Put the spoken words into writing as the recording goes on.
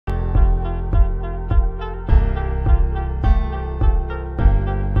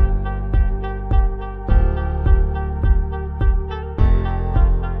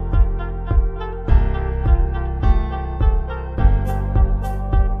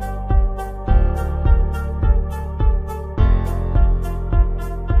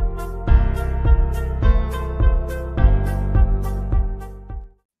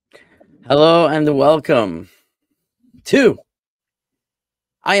Hello and welcome to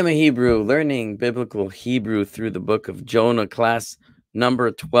I Am a Hebrew, learning biblical Hebrew through the book of Jonah, class number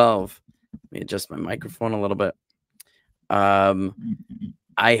 12. Let me adjust my microphone a little bit.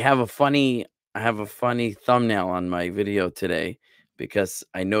 I have a funny thumbnail on my video today because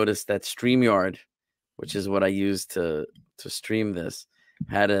I noticed that StreamYard, which is what I use to stream this,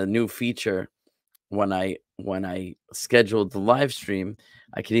 had a new feature. When I scheduled the live stream,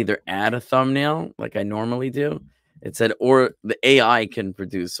 I could either add a thumbnail like I normally do. It said, or the AI can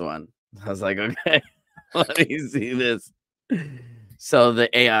produce one. I was like, okay, let me see this. So the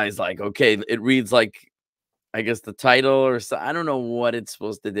AI is like, okay, it reads like, I guess the title or so. I don't know what it's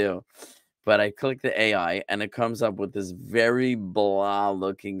supposed to do, but I click the AI and it comes up with this very blah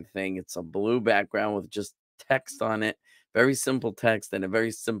looking thing. It's a blue background with just text on it, very simple text, and a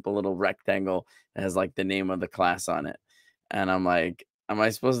very simple little rectangle that has like the name of the class on it. And I'm like, am I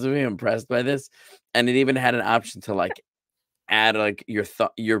supposed to be impressed by this? And it even had an option to like add like your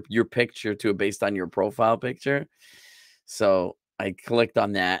picture to it based on your profile picture. So I clicked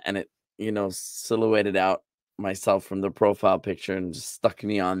on that and it, silhouetted out myself from the profile picture and just stuck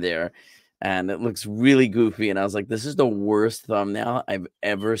me on there. And it looks really goofy. And I was like, this is the worst thumbnail I've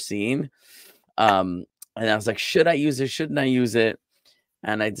ever seen. And I was like, should I use it? Shouldn't I use it?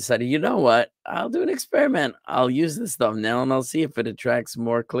 And I decided, you know what? I'll do an experiment. I'll use this thumbnail and I'll see if it attracts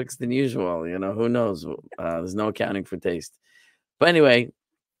more clicks than usual. Who knows? There's no accounting for taste. But anyway,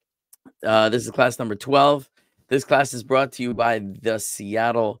 this is class number 12. This class is brought to you by the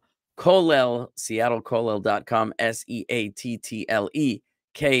Seattle Kollel, seattlekollel.com,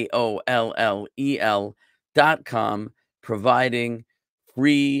 SeattleKollel.com, providing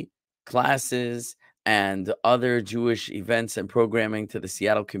free classes and other Jewish events and programming to the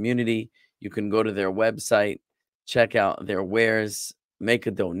Seattle community. You can go to their website, check out their wares, make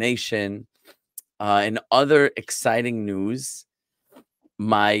a donation. And other exciting news,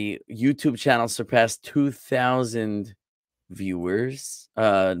 my YouTube channel surpassed 2,000 viewers,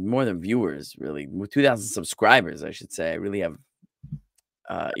 more than viewers, really, 2,000 subscribers, I should say. I really have,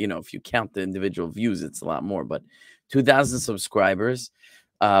 if you count the individual views, it's a lot more, but 2,000 subscribers.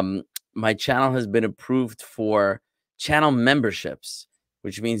 My channel has been approved for channel memberships,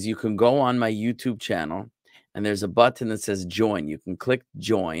 which means you can go on my YouTube channel and there's a button that says join. You can click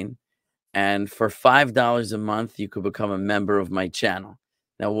join, and for $5 a month, you could become a member of my channel.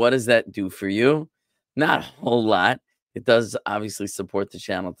 Now, what does that do for you? Not a whole lot. It does obviously support the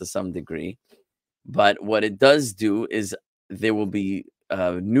channel to some degree. But what it does do is there will be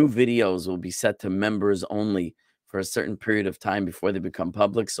new videos will be set to members only for a certain period of time before they become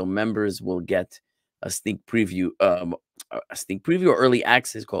public. So members will get a sneak preview, or early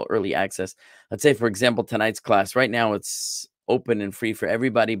access, called early access. Let's say, for example, tonight's class. Right now, it's open and free for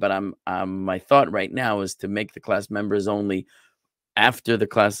everybody. But my thought right now is to make the class members only after the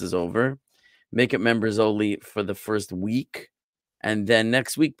class is over. Make it members only for the first week. And then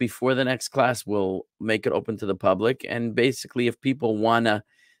next week, before the next class, we'll make it open to the public. And basically, if people want to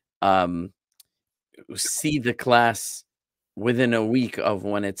see the class within a week of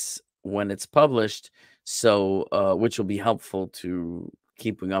when it's published, so which will be helpful to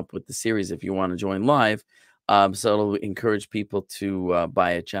keeping up with the series if you want to join live. So it'll encourage people to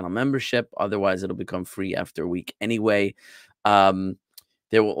buy a channel membership. Otherwise, it'll become free after a week anyway. There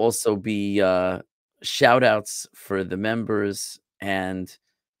will also be shout outs for the members and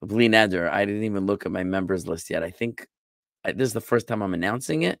Bli Neder. I didn't even look at my members list yet. I think this is the first time I'm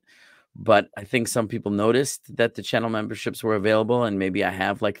announcing it, but I think some people noticed that the channel memberships were available, and maybe I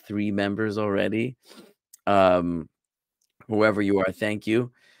have like 3 members already. Whoever you are, thank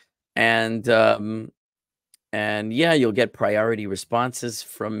you. And yeah, you'll get priority responses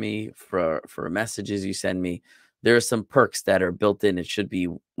from me for messages you send me. There are some perks that are built in. It should be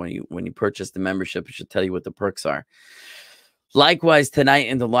when you purchase the membership, it should tell you what the perks are. Likewise, tonight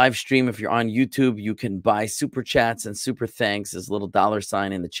in the live stream, if you're on YouTube, you can buy super chats and super thanks. There's a little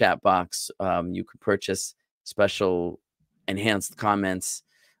 $ in the chat box. You can purchase special enhanced comments,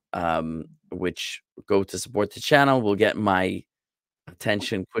 which go to support the channel. Will get my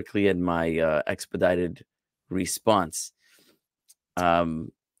attention quickly and my expedited response.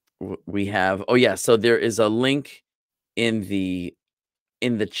 We have, oh yeah, so there is a link in the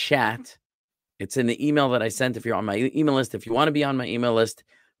chat. It's in the email that I sent. If you're on my email list, if you want to be on my email list,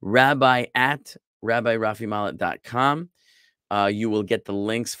 rabbi@rabbirafimallet.com. You will get the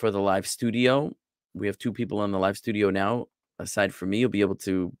links for the live studio. We have 2 people in the live studio now. Aside from me, you'll be able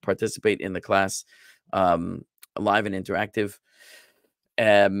to participate in the class live and interactive.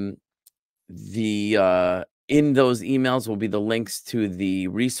 The In those emails will be the links to the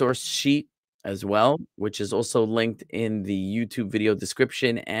resource sheet as well, which is also linked in the YouTube video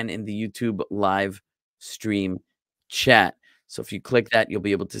description and in the YouTube live stream chat. So if you click that, you'll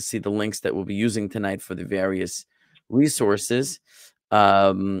be able to see the links that we'll be using tonight for the various resources.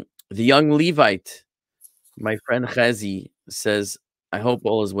 The young Levite, my friend Chazi, says, I hope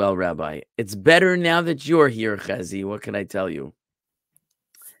all is well, Rabbi. It's better now that you're here, Chazi. What can I tell you?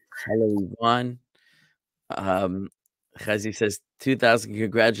 Hello, Yvonne. Chazi says, 2,000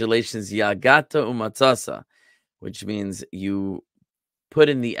 congratulations, Yagata Umatsasa, which means you put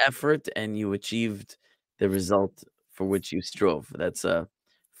in the effort and you achieved the result for which you strove. That's a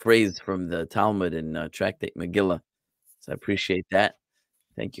phrase from the Talmud in Tractate Megillah. So I appreciate that.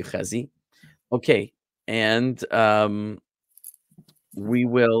 Thank you, Chazi. Okay, and we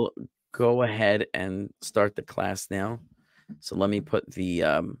will go ahead and start the class now. So let me put the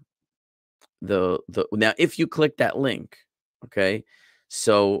now if you click that link, okay,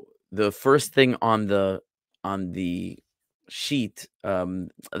 so the first thing on the sheet,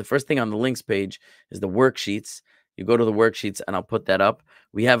 the first thing on the links page is the worksheets. You go to the worksheets and I'll put that up.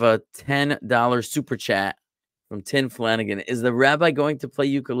 We have a $10 super chat from Tim Flanagan. Is the rabbi going to play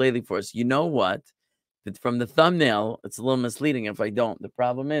ukulele for us? You know what? From the thumbnail, it's a little misleading if I don't. The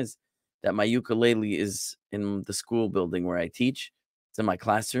problem is that my ukulele is in the school building where I teach. It's in my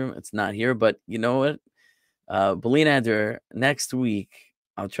classroom. It's not here, but you know what? Belinader, next week,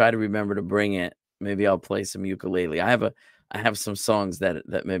 I'll try to remember to bring it. Maybe I'll play some ukulele. I have some songs that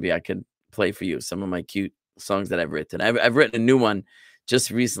maybe I could play for you. Some of my cute songs that I've written. I've written a new one just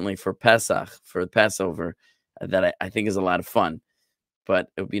recently for Pesach, for Passover, that I think is a lot of fun. But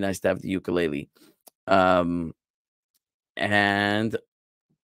it would be nice to have the ukulele. And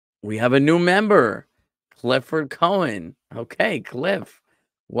we have a new member, Clifford Cohen. Okay, Cliff,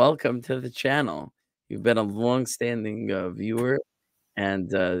 welcome to the channel. You've been a long-standing viewer,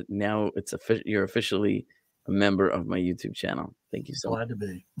 and now you're officially a member of my YouTube channel. Thank you so much. Glad to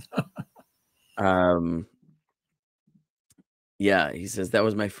be. Yeah, he says that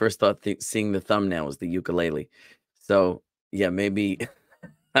was my first thought seeing the thumbnail was the ukulele. So yeah, maybe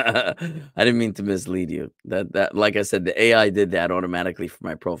I didn't mean to mislead you. That like I said, the AI did that automatically for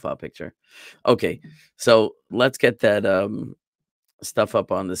my profile picture. Okay, so let's get that stuff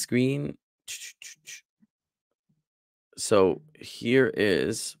up on the screen. So here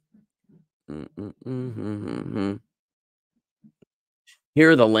is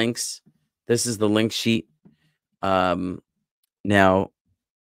here are the links. This is the link sheet. Now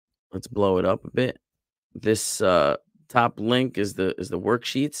let's blow it up a bit. This top link is the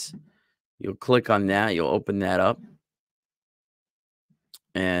worksheets. You'll click on that, you'll open that up,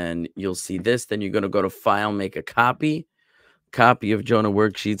 and you'll see this. Then you're going to go to file, make a copy of Jonah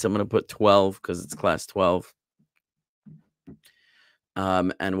worksheets. I'm going to put 12 because it's class 12.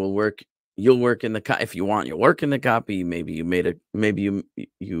 And you'll work in the if you want, you'll work in the copy. Maybe you made you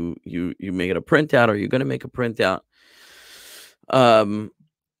make it a printout, or you're going to make a printout.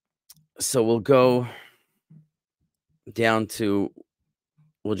 So we'll go down to,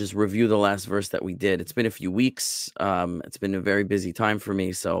 we'll just review the last verse that we did. It's been a few weeks. It's been a very busy time for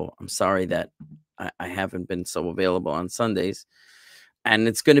me, so I'm sorry that I haven't been so available on Sundays. And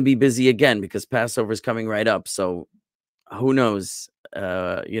it's going to be busy again because Passover is coming right up. So who knows?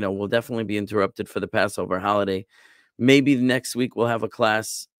 We'll definitely be interrupted for the Passover holiday. Maybe next week we'll have a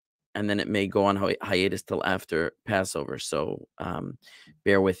class, and then it may go on hiatus till after Passover. So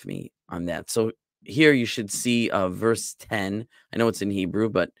bear with me on that. So here you should see verse 10. I know it's in Hebrew,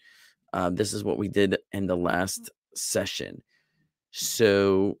 but this is what we did in the last session.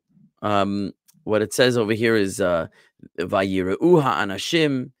 So what it says over here is Vayireu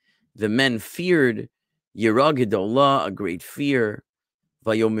ha'anashim, the men feared Yira gedolah, a great fear.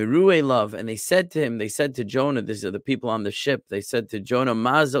 Vayomiru love, and they said to him, they said to Jonah, these are the people on the ship, they said to Jonah,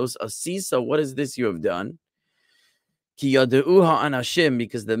 Mazos asisa, what is this you have done? Ki yadeu ha'anashim,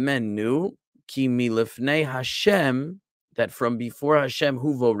 because the men knew, ki milifnei Hashem, that from before Hashem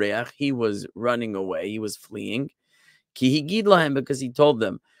hu voreach, he was running away, he was fleeing. Ki higid lahem, because he told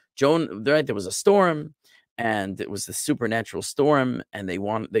them, Jonah, there was a storm, and it was the supernatural storm, and they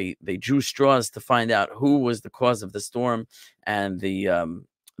drew straws to find out who was the cause of the storm, and the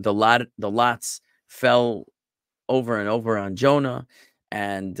lots fell over and over on Jonah,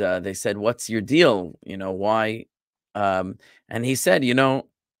 and they said, "What's your deal? Why?" And he said,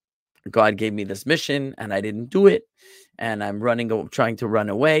 God gave me this mission, and I didn't do it, and I'm trying to run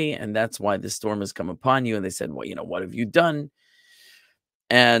away, and that's why the storm has come upon you. And they said, "Well, what have you done?"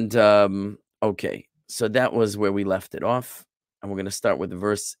 And okay. So that was where we left it off. And we're going to start with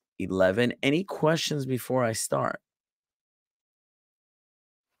verse 11. Any questions before I start?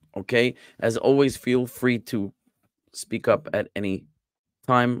 Okay. As always, feel free to speak up at any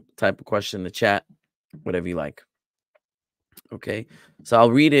time, type a question in the chat, whatever you like. Okay. So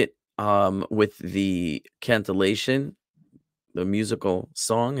I'll read it with the cantillation, the musical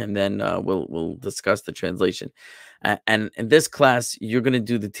song, and then we'll discuss the translation. And in this class, you're going to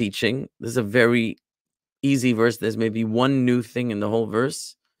do the teaching. This is a very easy verse. There's maybe one new thing in the whole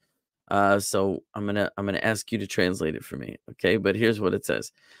verse. So I'm gonna ask you to translate it for me. Okay, but here's what it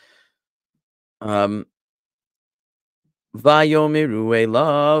says. Vayomiru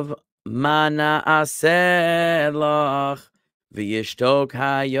elav mana aselach v'yishtok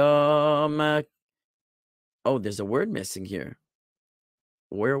hayom. Oh, there's a word missing here.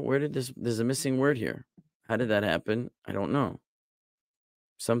 Where did this? There's a missing word here. How did that happen? I don't know.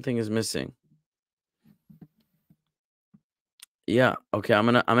 Something is missing. Yeah. Okay. I'm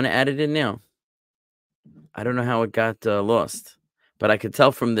gonna add it in now. I don't know how it got lost, but I could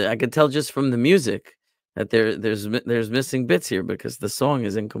tell just from the music that there's missing bits here because the song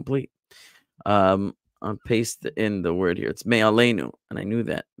is incomplete. I'll paste in the word here. It's me aleinu, and I knew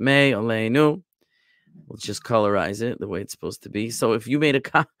that me aleinu. We'll just colorize it the way it's supposed to be. So if you made a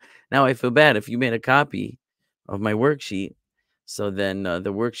now I feel bad if you made a copy of my worksheet. So then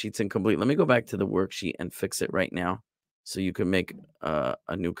the worksheet's incomplete. Let me go back to the worksheet and fix it right now, so you can make a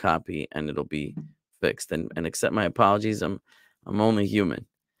new copy and it'll be fixed. And accept my apologies. I'm only human.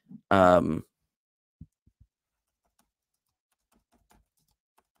 I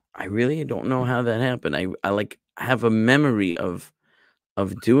really don't know how that happened. I like have a memory of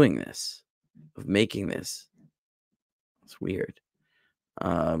doing this, of making this. It's weird.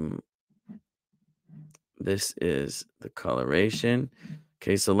 This is the coloration.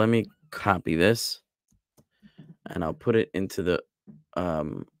 Okay, so let me copy this and I'll put it into the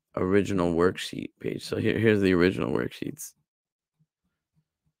original worksheet page. So here's the original worksheets.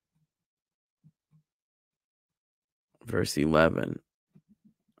 Verse 11.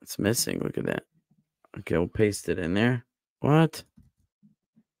 It's missing. Look at that. Okay, we'll paste it in there. What?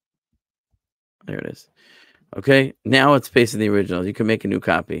 There it is. Okay, now it's pasted in the original. You can make a new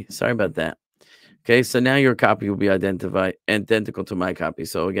copy. Sorry about that. Okay, so now your copy will be identical to my copy.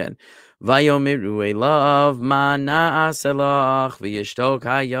 So again, Vayomiru elav ma na'aselach v'yishtok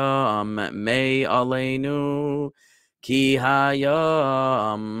hayam me aleinu ki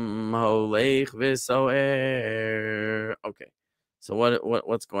hayam holech v'soer. Okay, so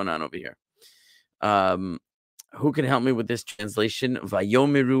what's going on over here? Who can help me with this translation?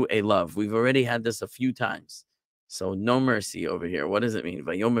 Vayomiru elav. We've already had this a few times, so no mercy over here. What does it mean?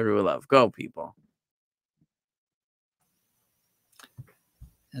 Vayomiru elav. Go, people.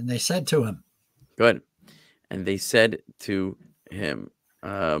 And they said to him. Good. And they said to him.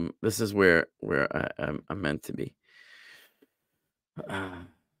 This is where I'm meant to be. And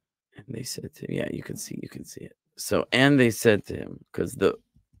they said to him, yeah, you can see it. So, and they said to him, because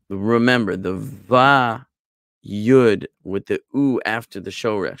remember the va yud with the u after the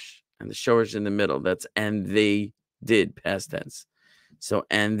shoresh and the shoresh in the middle. That's and they did past tense. So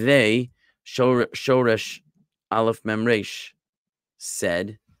and they shoresh aleph memresh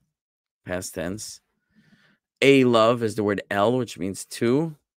said past tense. A love is the word el, which means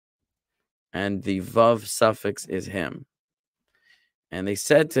to, and the vav suffix is him. And they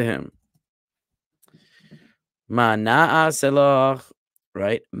said to him, ma na'aselach,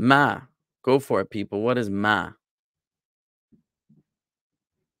 right? Ma, go for it, people. What is ma?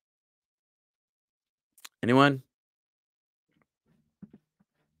 Anyone?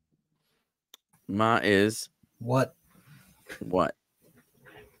 Ma is what? What?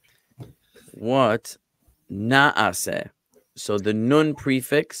 What? Na'aseh. So the nun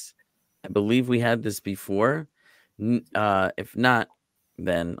prefix, I believe we had this before. If not,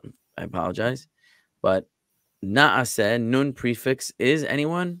 then I apologize. But na'aseh, nun prefix is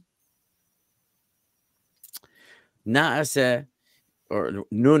anyone? Na'aseh, or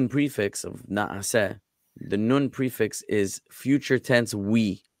nun prefix of na'aseh, the nun prefix is future tense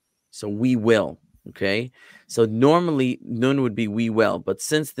we. So we will. Okay. So normally nun would be we will. But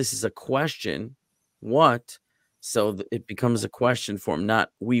since this is a question, what? So it becomes a question form,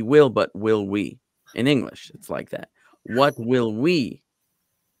 not we will, but will we. In English, it's like that. What will we?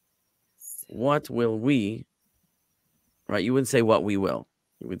 What will we? Right? You wouldn't say what we will.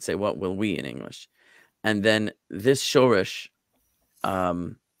 You would say what will we in English. And then this shorish,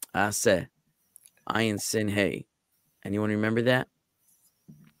 aseh, ayin sin hey. Anyone remember that?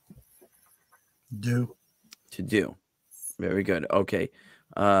 Do. To do. Very good. Okay.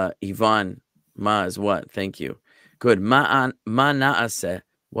 Yvonne, ma is what? Thank you. Good. Ma na'aseh.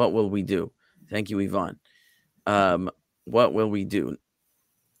 What will we do? Thank you, Yvonne. What will we do?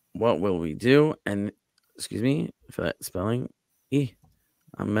 What will we do? And excuse me for that spelling.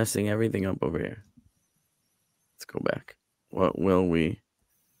 I'm messing everything up over here. Let's go back. What will we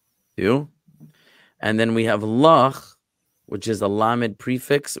do? And then we have lach, which is a lamed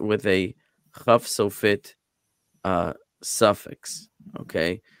prefix with a chaf sofit suffix.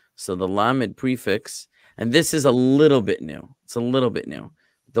 Okay, so the lamed prefix, and this is a little bit new. It's a little bit new.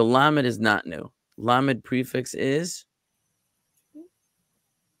 The lamed is not new. Lamed prefix is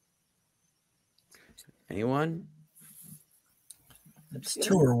anyone? It's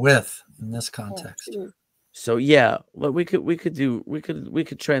to or with in this context. So yeah, well, we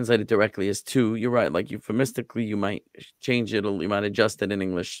could translate it directly as to. You're right. Like euphemistically, you might change it, or you might adjust it in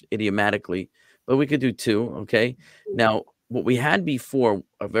English idiomatically, but we could do to. Okay. Now, what we had before,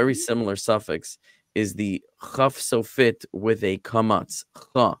 a very similar suffix, is the chaf sofit with a kamatz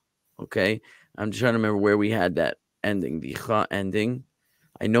cha. Okay. I'm trying to remember where we had that ending, the cha ending.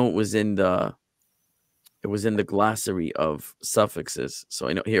 I know it was in the glossary of suffixes. So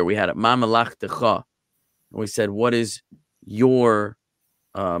I know here we had it. Ma malach techa. We said, what is your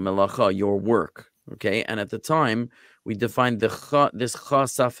melacha, your work? Okay. And at the time, we defined this cha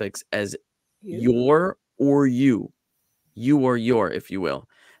suffix as your or you or your, if you will.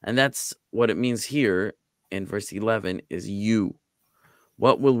 And that's what it means here in verse 11 is you.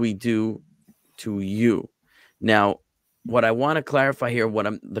 What will we do to you? Now, what I want to clarify here,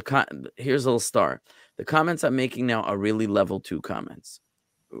 here's a little star. The comments I'm making now are really level 2 comments.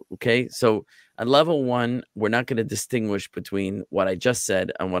 Okay, so at level 1, we're not going to distinguish between what I just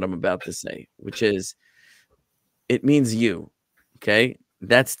said and what I'm about to say, which is it means you. Okay,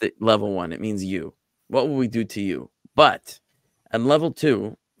 that's the level 1. It means you. What will we do to you? But at level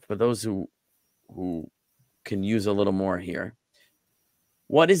 2, for those who can use a little more here,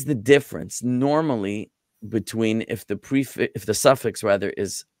 what is the difference normally between if the suffix rather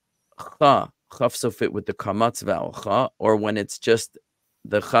is cha, chaf sofit with the kamatz vowel cha, or when it's just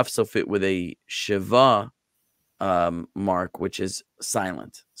the chaf sofit with a shiva mark, which is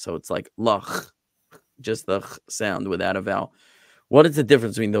silent. So it's like lach, just the ch sound without a vowel. What is the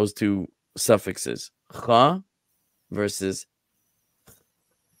difference between those two suffixes? Cha versus.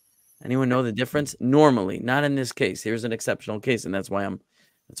 Anyone know the difference? Normally, not in this case. Here's an exceptional case, and that's why I'm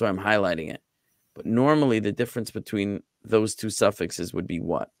highlighting it. But normally, the difference between those two suffixes would be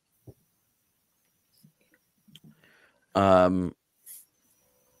what? I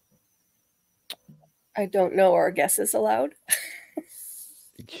don't know. Our guess is allowed.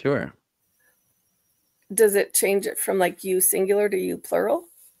 Sure. Does it change it from like you singular to you plural?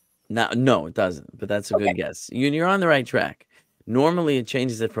 No, it doesn't. But that's a good guess. You're on the right track. Normally, it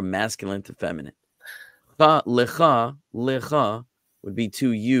changes it from masculine to feminine. Lecha would be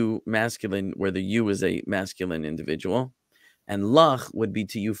to you masculine, where the you is a masculine individual, and lach would be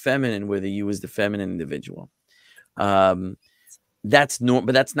to you feminine, where the you is the feminine individual. But that's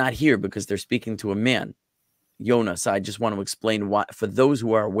not here because they're speaking to a man, Jonah. So I just want to explain why, for those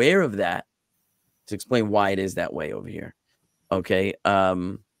who are aware of that, to explain why it is that way over here. Okay.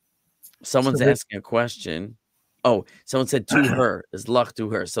 Someone's asking a question. Oh, someone said to her is lach to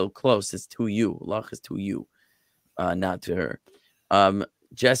her. So close. It's to you. Lach is to you, not to her.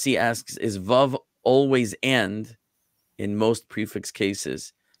 Jesse asks, is vav always and in most prefix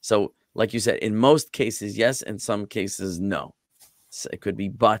cases? So, like you said, in most cases, yes. In some cases, no. So it could be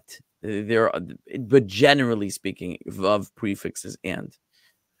but. But generally speaking, vav prefix is and.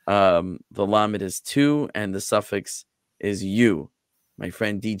 The lamed is to, and the suffix is you. My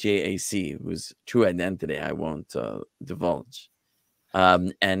friend DJ AC, whose true identity I won't divulge.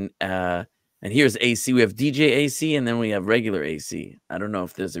 And here's AC. We have DJ AC, and then we have regular AC. I don't know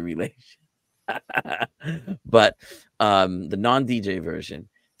if there's a relation. But the non-DJ version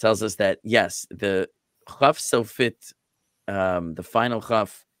tells us that, yes, the chaf sofit, the final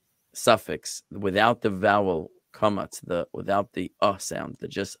chaf suffix, without the vowel kamatz, without the sound, the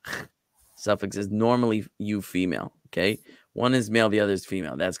just suffix is normally you female. Okay, one is male, the other is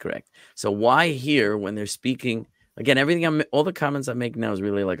female. That's correct. So why here when they're speaking again, all the comments I'm making now is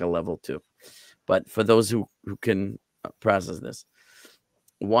really like a level 2. But for those who can process this,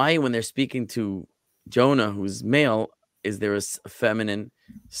 why when they're speaking to Jonah, who's male, is there a feminine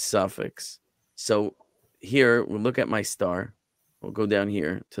suffix? So here we'll look at my star. We'll go down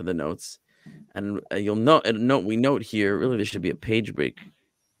here to the notes, and you'll note. We note here. Really, there should be a page break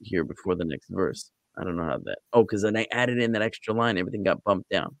here before the next verse. I don't know how that. Oh, because then I added in that extra line. Everything got bumped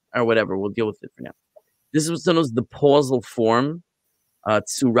down, or whatever. We'll deal with it for now. This is known as the pausal form,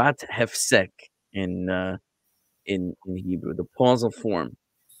 tsurat hefsek in Hebrew. The pausal form.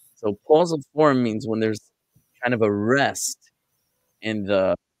 So pausal form means when there's kind of a rest in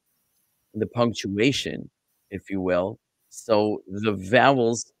the punctuation, if you will. So the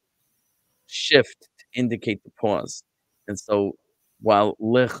vowels shift to indicate the pause. And so while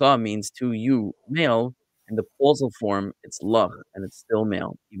lecha means to you, male, in the pausal form, it's lach, and it's still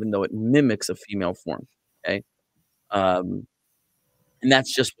male, even though it mimics a female form. Okay. Um, and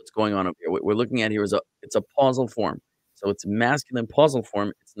that's just what's going on over here. What we're looking at here is it's a pausal form. So it's masculine pausal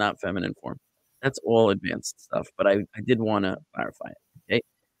form, it's not feminine form. That's all advanced stuff, but I did want to clarify it. Okay.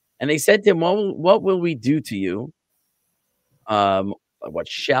 And they said to him, what will we do to you? What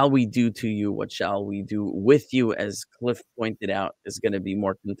shall we do to you? What shall we do with you? As Cliff pointed out, is going to be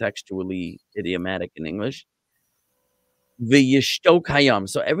more contextually idiomatic in English. The yishtok hayam.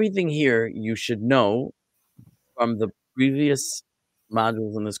 So everything here you should know from the previous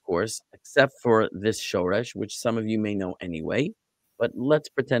modules in this course, except for this shoresh, which some of you may know anyway. But let's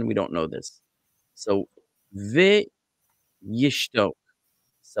pretend we don't know this. So the yishtok.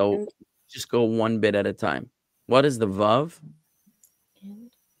 So And, just go one bit at a time. What is the vav?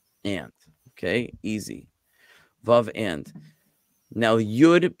 And. Okay, easy. Vav and. Now,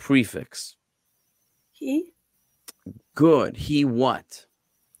 yud prefix. he. Good. He what?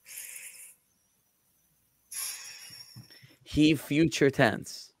 He future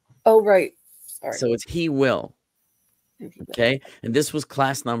tense. Oh, right. Sorry. So it's he will. Okay. And this was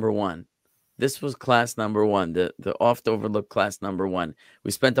class number 1. This was class number 1, the oft overlooked class number 1. We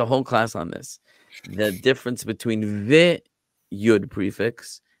spent a whole class on this. The difference between the yud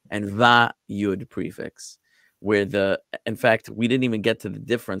prefix and va yud prefix, where in fact, we didn't even get to the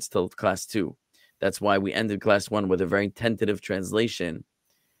difference till class 2. That's why we ended class 1 with a very tentative translation,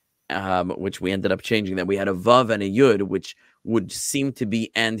 which we ended up changing. That we had a vav and a yud, which would seem to be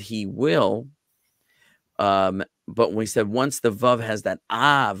and he will. But we said once the vav has that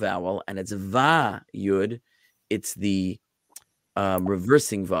ah vowel and it's va yud, it's the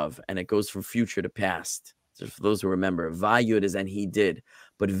reversing vav, and it goes from future to past. So for those who remember, va yud is and he did,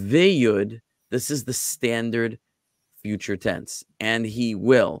 but ve yud, this is the standard future tense, and he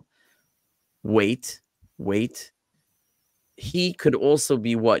will. Wait. He could also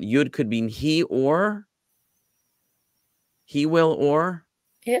be what? Yud could be he or he will or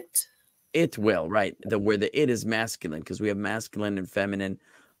It. it will, right? Where the it is masculine, because we have masculine and feminine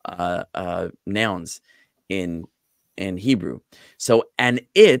nouns in Hebrew. So an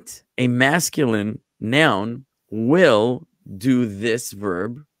it, a masculine noun, will do this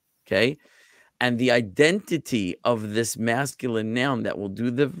verb, okay? And the identity of this masculine noun that will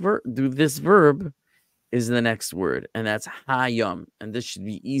do this verb is the next word, and that's hayam. And this should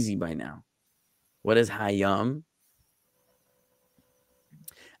be easy by now. What is hayam?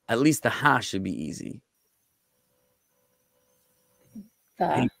 At least the ha should be easy.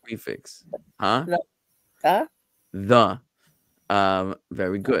 A prefix. Huh? The.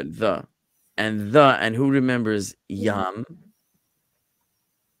 Very good. The. And who remembers yam?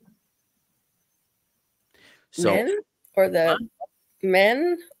 So Men or the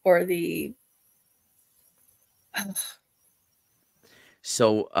men or the.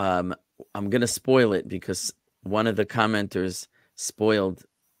 So I'm gonna spoil it because one of the commenters spoiled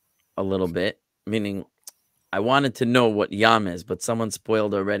a little bit, meaning I wanted to know what yam is, but someone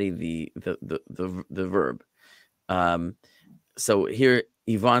spoiled already the verb. So here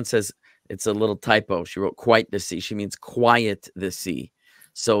Yvonne says it's a little typo. She wrote quite the sea. She means quiet the sea.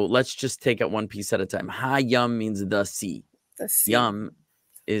 So let's just take it one piece at a time. Hayam means the sea. The sea. Yam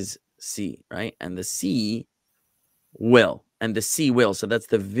is sea, right? And the sea will. And the sea will. So that's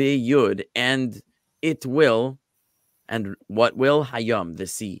the viyud. And it will. And what will? Hayam, the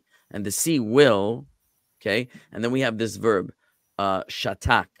sea. And the sea will. Okay. And then we have this verb,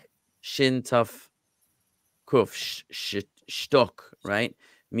 shatak, shin taf kuf, shtok, right?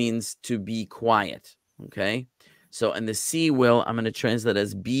 Means to be quiet. Okay. So, and the sea will, I'm going to translate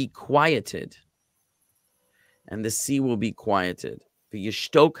as be quieted. And the sea will be quieted. The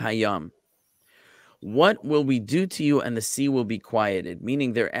yishtok hayam. What will we do to you and the sea will be quieted?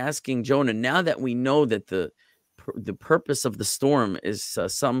 Meaning they're asking Jonah, now that we know that the purpose of the storm is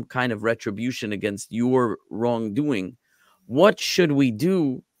some kind of retribution against your wrongdoing, what should we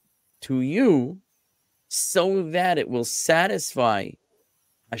do to you so that it will satisfy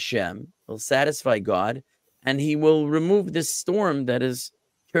Hashem, will satisfy God, and he will remove this storm that is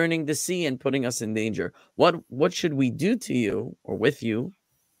turning the sea and putting us in danger? What should we do to you or with you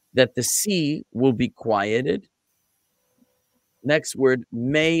that the sea will be quieted? Next word,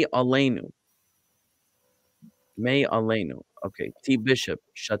 may aleinu. May aleinu. Okay, T Bishop,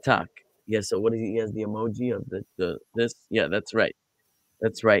 shatak. Yeah, so what is he has the emoji of this? Yeah, that's right.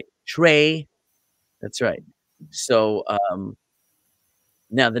 That's right. Trey. That's right. So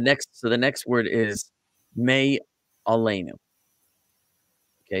now the next word is me aleinu.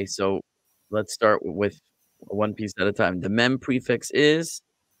 Okay, so let's start with one piece at a time. The mem prefix is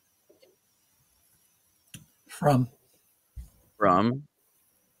From.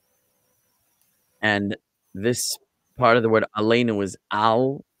 And this part of the word aleinu is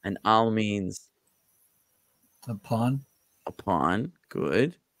al, and al means Upon.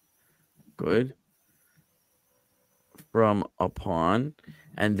 Good. From upon.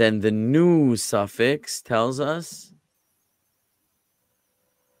 And then the new suffix tells us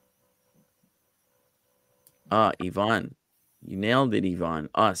Ivan. You nailed it, Ivan.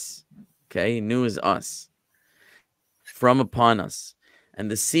 Us. Okay, new is us. From upon us.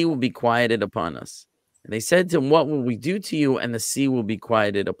 And the sea will be quieted upon us. And they said to him, what will we do to you? And the sea will be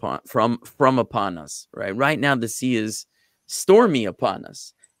quieted from upon us. Right now the sea is stormy upon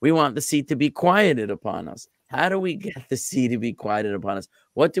us. We want the sea to be quieted upon us. How do we get the sea to be quieted upon us?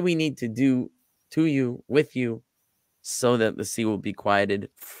 What do we need to do to you, with you, so that the sea will be quieted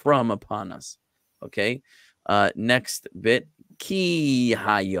from upon us? Okay. Next bit, ki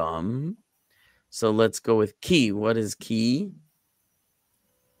hayam. So let's go with ki. What is ki?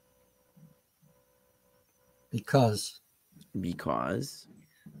 Because.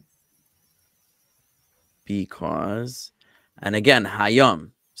 And again,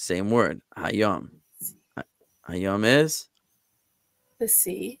 hayam, same word, hayam. Hayam is the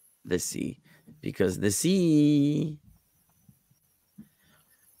sea. Because the sea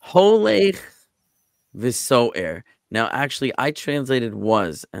holech v'so'er. Now, actually, I translated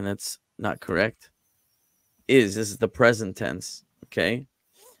was, and that's not correct. This is the present tense, okay?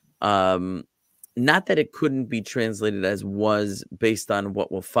 Not that it couldn't be translated as was based on what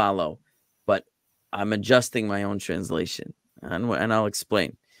will follow, but I'm adjusting my own translation, and I'll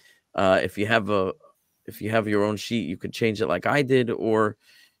explain. If you have your own sheet, you could change it like I did, or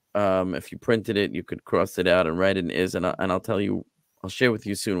if you printed it, you could cross it out and write it in is, and I'll share with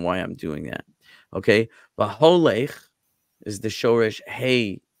you soon why I'm doing that. Okay, but holech is the shoresh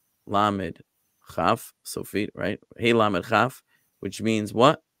hey lamed chaf sofit, right? Hey lamed chaf, which means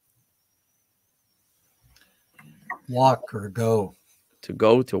what? Walk or go.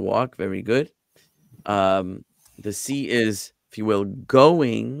 To walk. Very good. The sea is, if you will,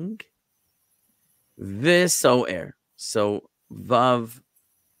 going. V'so'er. So vav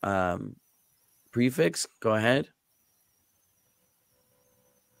prefix. Go ahead.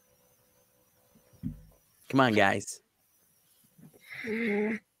 Come on, guys.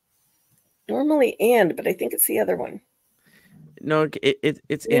 Normally and, but I think it's the other one. No,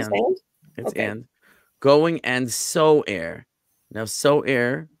 it's and. It's okay. And. Going and so'er. Now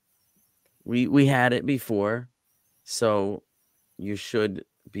so'er, we had it before, so you should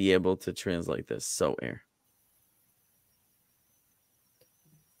be able to translate this. So'er.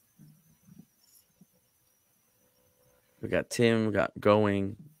 We got Tim, we got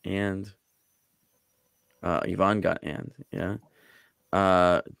going, and Yvonne got and,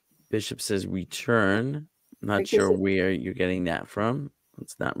 yeah. Bishop says return. I'm not sure where you're getting that from.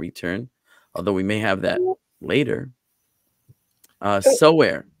 It's not return, although we may have that later.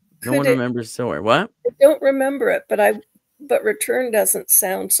 So'er. No one remembers so'er. What? I don't remember it, but return doesn't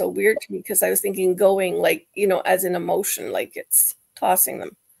sound so weird to me, because I was thinking going, like, as in emotion, like it's tossing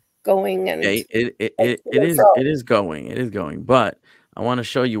them, going, and it is going. But I want to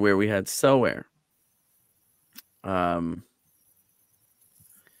show you where we had so'er.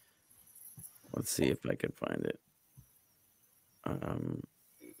 Let's see if I can find it.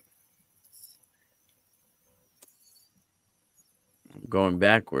 Going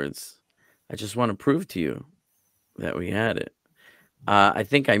backwards. I just want to prove to you that we had it. I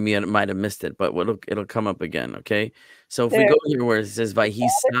think I might have missed it, but it'll come up again. Okay. So if we go here where it says Vayhi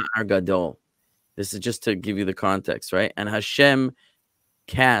Sa'ar Gadol, this is just to give you the context, right? And Hashem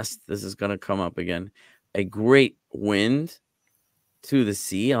cast, this is going to come up again, a great wind to the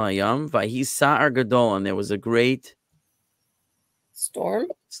sea, Alayam, Vayhi Sa'ar Gadol, and there was a great storm,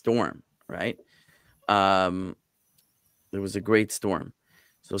 right? There was a great storm.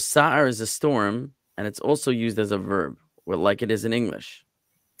 So Sa'ar is a storm, and it's also used as a verb, like it is in English.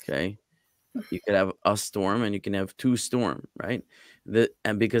 Okay. You could have a storm and you can have to storm, right?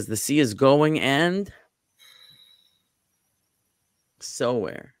 And because the sea is going and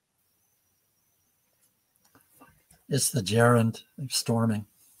so'er. It's the gerund, storming.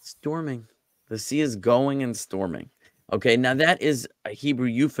 The sea is going and storming. Okay, now that is a Hebrew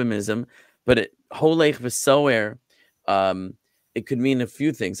euphemism, but holech v'so'er, it could mean a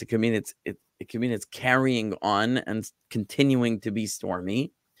few things. It could mean It could mean it's carrying on and continuing to be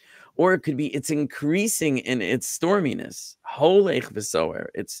stormy. Or it could be it's increasing in its storminess. Holech v'soer.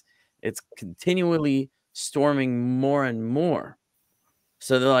 It's continually storming more and more.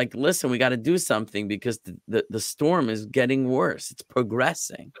 So they're like, listen, we got to do something because the storm is getting worse. It's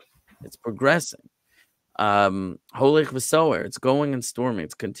progressing. It's progressing. Holech v'soer. It's going and storming.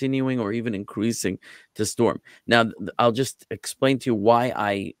 It's continuing or even increasing to storm. Now, I'll just explain to you why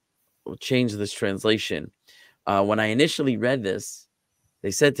I changed this translation. When I initially read this,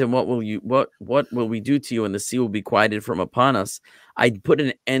 they said to him, what will we do to you? And the sea will be quieted from upon us. I put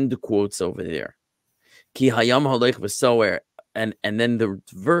an end quotes over there. Ki hayam holech v'soer. And then the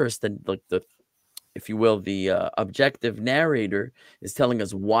verse, if you will, the objective narrator is telling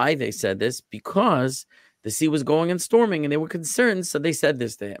us why they said this, because the sea was going and storming and they were concerned. So they said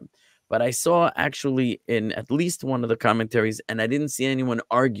this to him. But I saw actually in at least one of the commentaries, and I didn't see anyone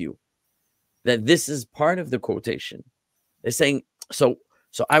argue that this is part of the quotation. They're saying, so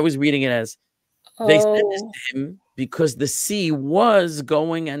I was reading it as they said this to him because the sea was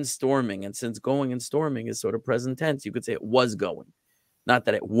going and storming. And since going and storming is sort of present tense, you could say it was going. Not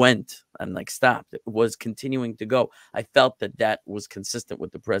that it went and like stopped. It was continuing to go. I felt that was consistent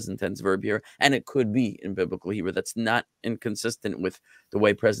with the present tense verb here. And it could be in biblical Hebrew. That's not inconsistent with the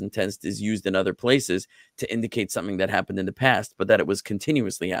way present tense is used in other places to indicate something that happened in the past, but that it was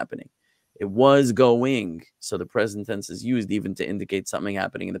continuously happening. It was going. So the present tense is used even to indicate something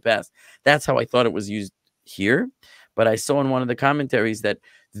happening in the past. That's how I thought it was used here. But I saw in one of the commentaries that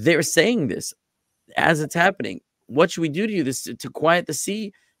they're saying this as it's happening. What should we do to you to quiet the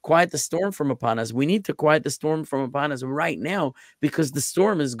sea, quiet the storm from upon us? We need to quiet the storm from upon us right now because the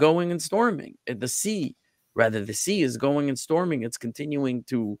storm is going and storming. The sea is going and storming. It's continuing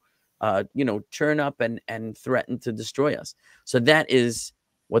to, churn up and threaten to destroy us. So that is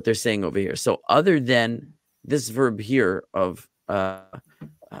what they're saying over here. So other than this verb here of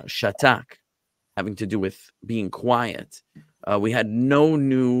shatak, having to do with being quiet, we had no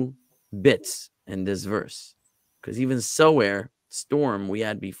new bits in this verse. Because even soer, storm, we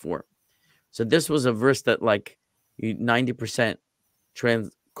had before. So this was a verse that like 90%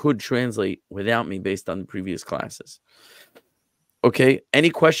 could translate without me based on the previous classes. Okay, any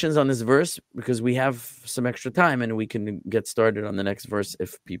questions on this verse? Because we have some extra time and we can get started on the next verse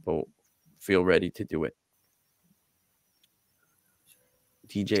if people feel ready to do it.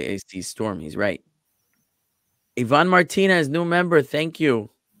 DJAC Storm, he's right. Ivan Martinez, new member. Thank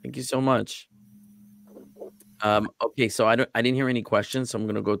you. Thank you so much. Okay, so I didn't hear any questions, so I'm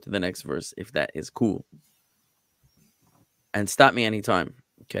gonna go to the next verse if that is cool. And stop me anytime.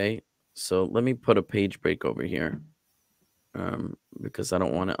 Okay, so let me put a page break over here, because I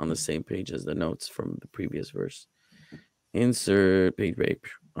don't want it on the same page as the notes from the previous verse. Insert page break.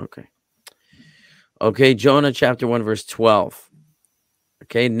 Okay, Jonah chapter 1 verse 12.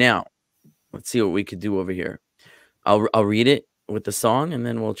 Okay, now let's see what we could do over here. I'll read it with the song and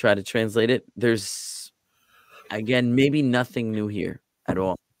then we'll try to translate it. There's again, maybe nothing new here at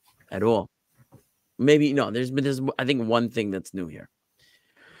all. Maybe no. There's I think one thing that's new here.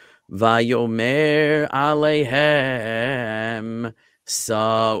 Vayomer alehem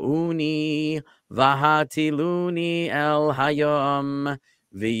sauni vahatiluni el hayom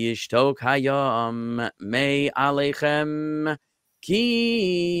v'yishtok hayom me alechem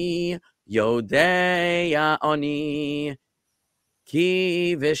ki yodea oni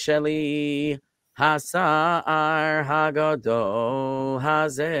ki v'sheli Hasar hagadol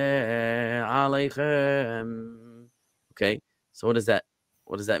hazeh aleichem. Okay, so what does that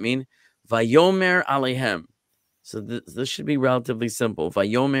mean? Vayomer aleichem. So this should be relatively simple.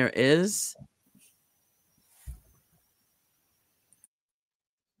 Vayomer is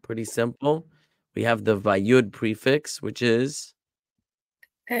pretty simple. We have the vayud prefix, which is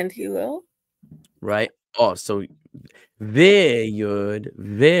and he will. Right. Oh, so Yud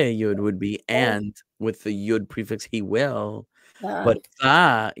would be and with the Yud prefix, he will. But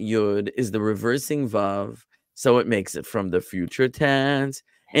Va Yud is the reversing Vav, so it makes it from the future tense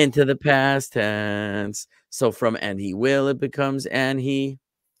into the past tense. So from and he will, it becomes and he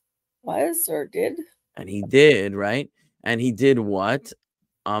was or did. And he did, right? And he did what?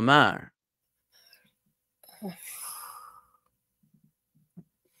 Amar.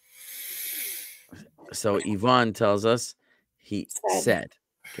 So Yvonne tells us he said.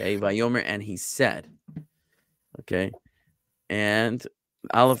 Okay, Vayomer, and he said. Okay, and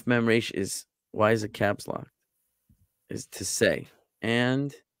Aleph Memresh is, why is it caps locked? Is to say.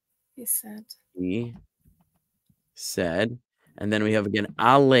 And he said. And then we have again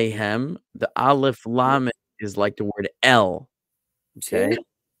Alehem. The Aleph Lamed is like the word El. Okay,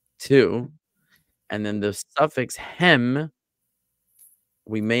 two. And then the suffix hem,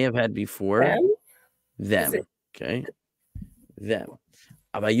 we may have had before. Them? Them. it- Okay. Them.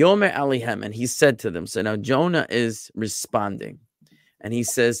 Avayomer alihem. And he said to them. So now Jonah is responding. And he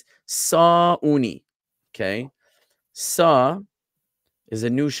says, Sa'uni. Okay. Sa is a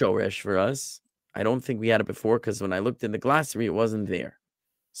new shoresh for us. I don't think we had it before because when I looked in the glossary, it wasn't there.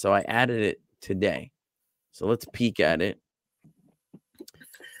 So I added it today. So let's peek at it.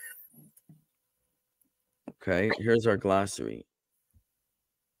 Okay, here's our glossary.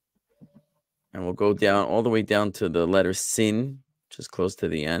 And we'll go down all the way down to the letter sin, just close to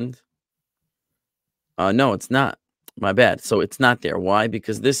the end. No, it's not. My bad. So it's not there. Why?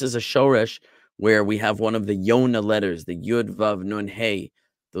 Because this is a shoresh where we have one of the Yonah letters, the Yud, Vav, Nun, Hey,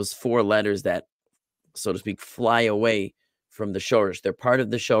 those 4 letters that, so to speak, fly away from the shoresh. They're part of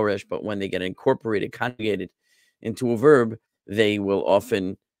the shoresh, but when they get incorporated, conjugated into a verb, they will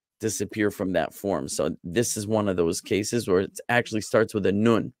often disappear from that form. So this is one of those cases where it actually starts with a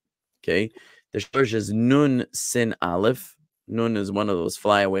nun. Okay, the shoresh is nun sin aleph. Nun is one of those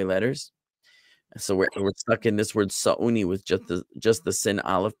flyaway letters. So we're stuck in this word sa'uni with just the sin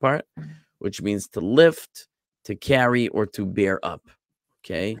aleph part, which means to lift, to carry, or to bear up.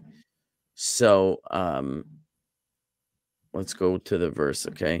 Okay, so let's go to the verse.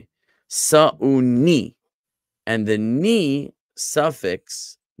 Okay, sa'uni, and the ni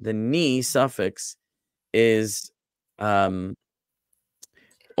suffix is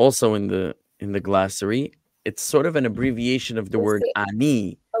also in the glossary. It's sort of an abbreviation of the word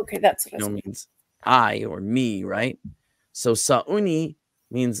ani. Okay, that's what Means I or me, right? So sa'uni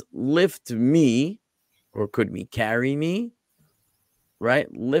means lift me, or could me carry me, right?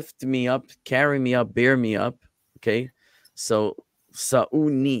 Lift me up, carry me up, bear me up. Okay, so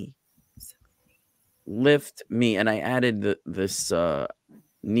sa'uni, lift me, and I added this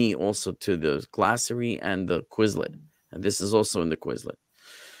ni also to the glossary and the Quizlet, and this is also in the Quizlet.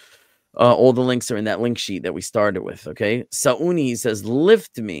 All the links are in that link sheet that we started with. Okay, sa'uni, he says,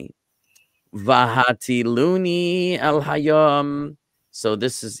 lift me. Vahatiluni al hayam. So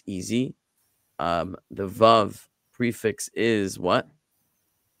this is easy. The vav prefix is what?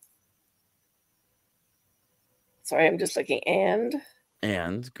 Sorry, I'm just looking.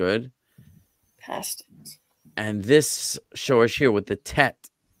 And good. Past it. And this shoresh here with the tet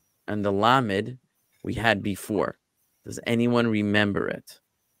and the lamed we had before. Does anyone remember it?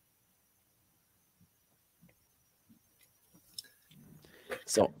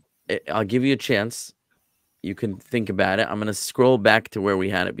 So I'll give you a chance. You can think about it. I'm going to scroll back to where we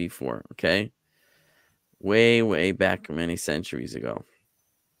had it before, okay? Way, way back many centuries ago.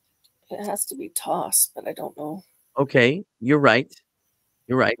 It has to be tossed, but I don't know. Okay, you're right.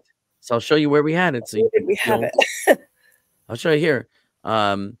 You're right. So I'll show you where we had it. So Where did we have it? I'll show you here.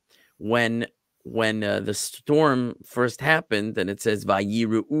 When the storm first happened, and it says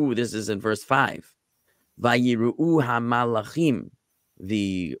Vayiru'u, this is in verse 5. Vayiru'u hamalachim,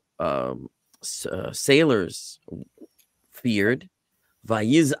 the sailors feared.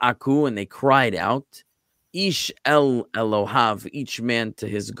 Vayiz'aku, and they cried out. Ish el Elohav, each man to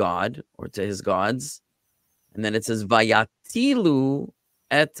his god or to his gods. And then it says Vayatilu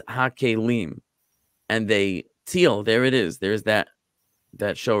et hakelim, and they teal. There it is. There's that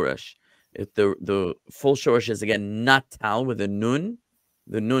shoresh. If the full shoresh is again natal with a nun,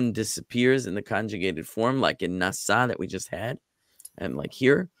 the nun disappears in the conjugated form, like in nasa that we just had, and like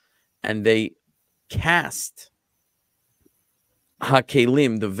here, and they cast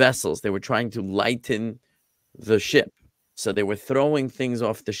hakelim, the vessels. They were trying to lighten the ship, so they were throwing things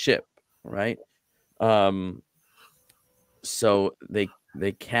off the ship, right? So they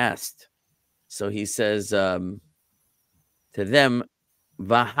cast. So he says to them,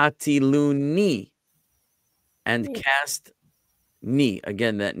 Vahatiluni, and cast ni.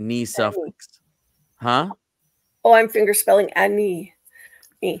 Again, that ni suffix. Huh? Oh, I'm finger spelling ani.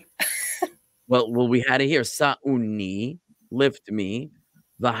 Me. Well, we had it here. Sa'uni, lift me.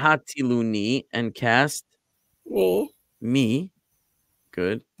 Vahatiluni, and cast me.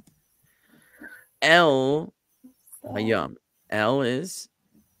 Good. El hayam. El is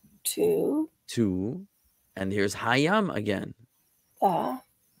two. And here's hayam again.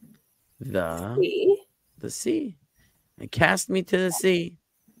 The sea. And cast me to the sea.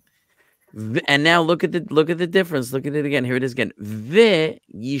 And now look at the difference. Look at it again. Here it is again. Ve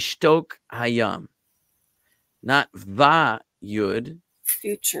yishtok hayam. Not va yud.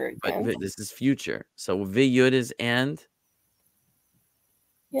 Future. But this is future. So ve yud is and.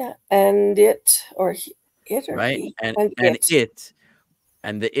 Yeah, and it or it or right, he, and it,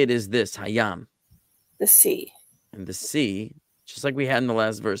 and the it is this hayam. The sea. And the sea just like we had in the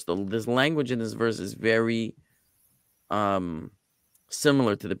last verse. This language in this verse is very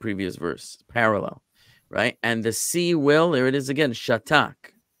similar to the previous verse, parallel, right? And the sea will, there it is again, shatak.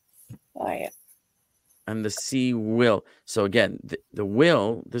 Quiet. And the sea will. So again, the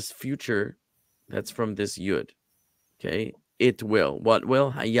will, this future, that's from this yud. Okay, it will. What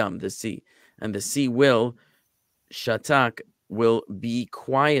will? Hayam, the sea. And the sea will, shatak, will be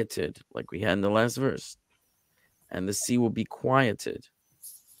quieted, like we had in the last verse. And the sea will be quieted,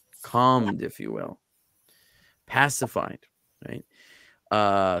 calmed, if you will, pacified,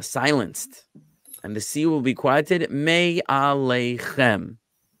 right? Silenced. And the sea will be quieted, me aleichem.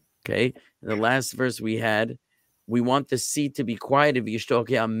 Okay, in the last verse we had, we want the sea to be quieted,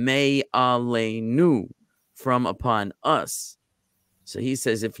 me aleinu, from upon us. So he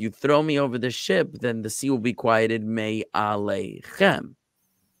says, if you throw me over the ship, then the sea will be quieted, me aleichem,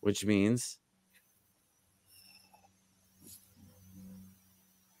 which means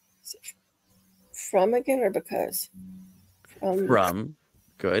From again or because? From.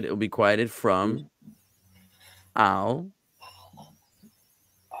 Good. It'll be quieted from al.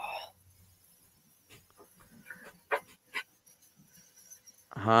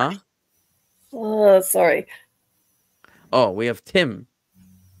 Huh? Oh, sorry. Oh, we have Tim,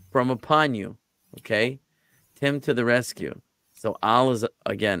 from upon you. Okay? Tim to the rescue. So al is,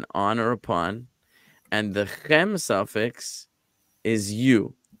 again, on or upon. And the chem suffix is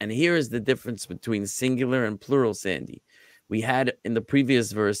you. And here is the difference between singular and plural, Sandy. We had in the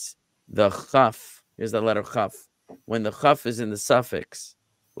previous verse the chaf. Here's the letter chaf. When the chaf is in the suffix,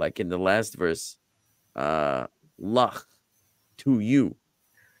 like in the last verse, lach, to you.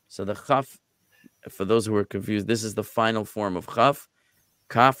 So the chaf, for those who are confused, this is the final form of chaf.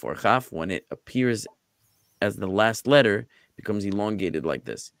 Kaf or chaf, when it appears as the last letter, becomes elongated like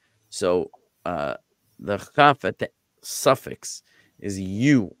this. So the chaf at the suffix is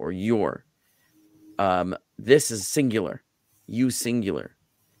you or your. This is singular, you singular.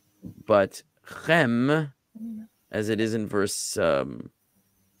 But chem, as it is in verse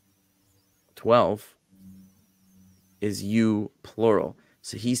 12, is you plural.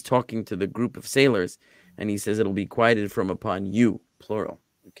 So he's talking to the group of sailors, and he says it'll be quieted from upon you, plural.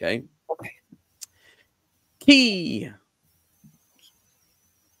 Okay? Okay. Key.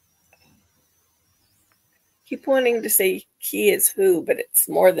 Keep wanting to say he is who, but it's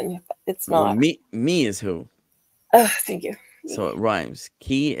more than it's not. Well, me is who. Oh, thank you. So it rhymes.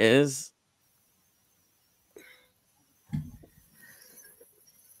 Key is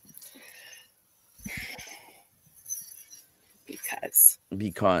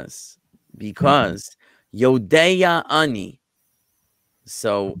because Yodeya Ani.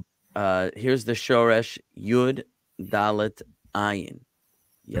 So here's the shoresh Yud Dalet Ayin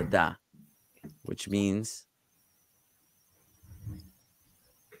Yada, which means,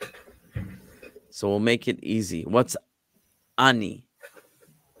 so we'll make it easy. What's Ani?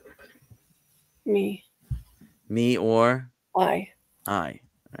 Me. Me or I.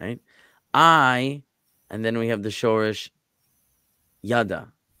 right? I, and then we have the shoresh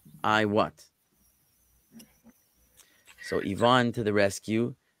Yada. I what? So Yvonne to the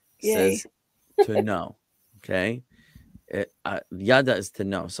rescue. Yay. Says to know. Okay. Yada is to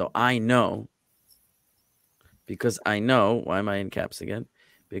know. So I know. Because I know. Why am I in caps again?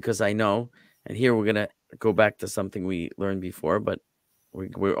 Because I know. And here we're going to go back to something we learned before, but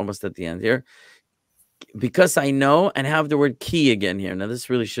we're almost at the end here. Because I know, and have the word key again here. Now, this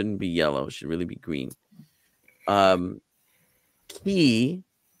really shouldn't be yellow. It should really be green. Key.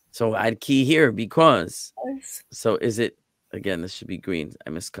 So I'd key here because. So is it, again, this should be green. I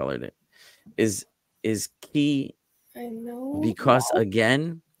miscolored it. Is key I know. because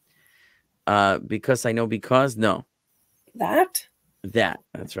again? Because I know because? No. That?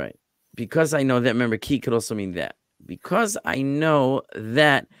 That's right. Because I know that, remember, key could also mean that. Because I know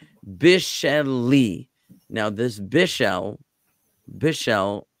that Bisheli. Now, this Bishel,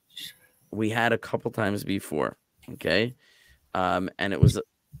 we had a couple times before, okay? And it was a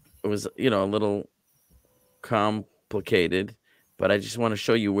little complicated, but I just want to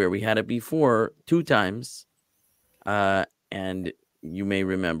show you where we had it before 2 times, and you may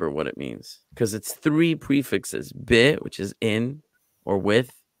remember what it means, because it's 3 prefixes: bi, which is in or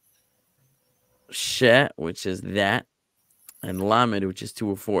with, she, which is that, and lamed, which is 2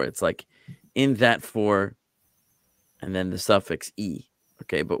 or 4. It's like in that 4, and then the suffix e.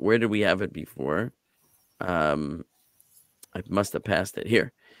 Okay, but where did we have it before? I must have passed it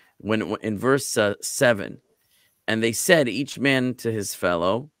here. When in verse 7, and they said each man to his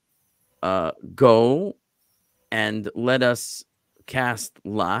fellow, go and let us cast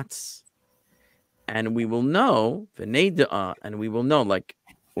lots, and we will know and we will know,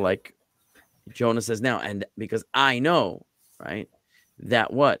 like Jonah says now, and because I know, right,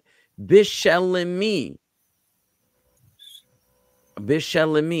 that what bishelemi,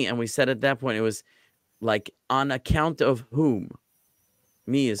 and we said at that point it was like on account of whom.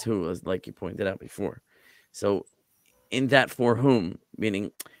 Me is who, as like you pointed out before. So in that for whom,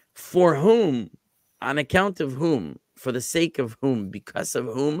 meaning for whom, on account of whom, for the sake of whom, because of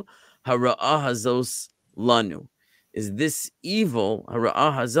whom, hara'ah hazos lanu, is this evil,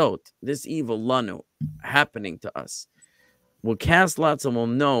 hara'ah hazot, this evil lanu, happening to us. We'll cast lots and we'll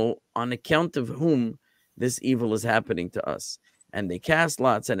know on account of whom this evil is happening to us. And they cast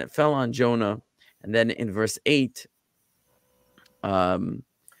lots and it fell on Jonah. And then in verse 8,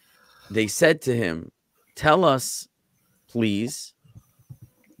 they said to him, tell us, please,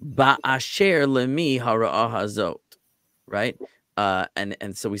 ba'asher lemi hara'ah hazot, right?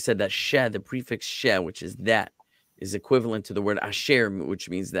 And so we said that she, the prefix she, which is that, is equivalent to the word asher, which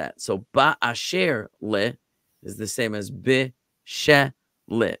means that. So ba'asher le is the same as bi she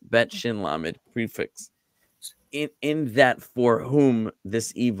le, bet shin lamed prefix. In that for whom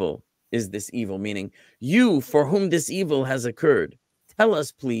this evil is this evil, meaning you for whom this evil has occurred. Tell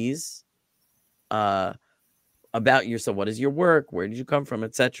us, please, about yourself. What is your work? Where did you come from,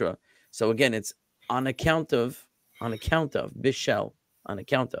 etc. So again, it's on account of, bishel, on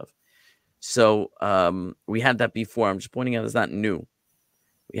account of. So we had that before. I'm just pointing out it's not new.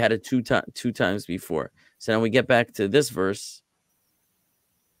 We had it two times before. So now we get back to this verse.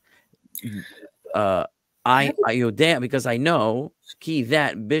 I yodea, because I know ki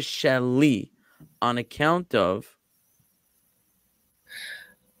that bisheli, on account of.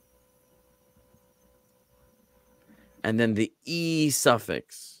 And then the e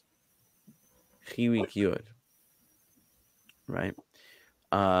suffix, chiwik yud, right?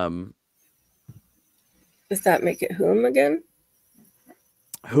 Does that make it whom again?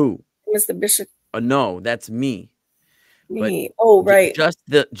 Who? Is the bishop? No, that's me. Me. Oh, right. Just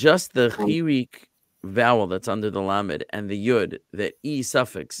the chiwik vowel that's under the lamed and the yud, the e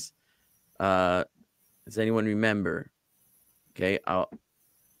suffix. Does anyone remember? Okay,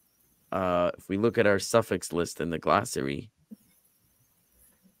 if we look at our suffix list in the glossary,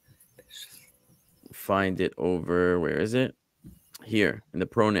 find it over, where is it? Here in the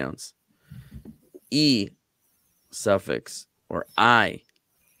pronouns. E suffix or I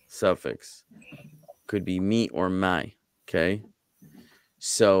suffix could be me or my. Okay.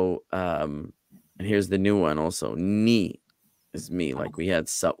 So, and here's the new one also. Ni is me. Like we had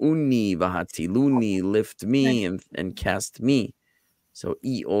Sa'uni, Vahatiluni, lift me and cast me. So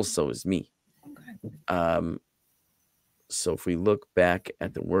E also is me. So if we look back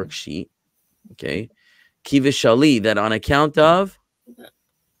at the worksheet, okay, Kivishali, that on account of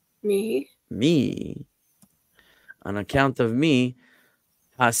me, on account of me,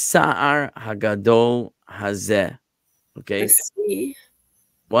 Hasa'ar Hagadol Hazeh. Okay.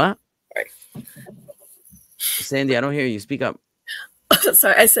 What? Right. Sandy, I don't hear you. Speak up.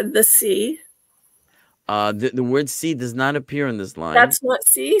 Sorry, I said the sea. The word sea does not appear in this line. That's not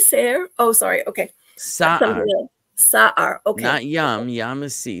sea, Sayer. Oh, sorry. Okay. Sa'ar. Sa'ar. Okay. Not yam. Yam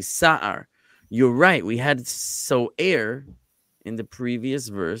is sea. Sa'ar. You're right. We had so air in the previous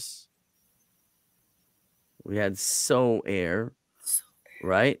verse. We had so air,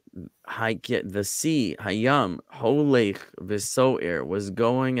 right? The sea, hayam, holech, viso air was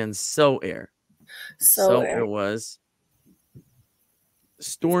going, and so air. So air was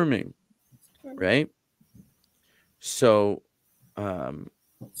storming, right? So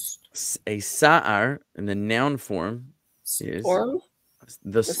a sa'ar in the noun form is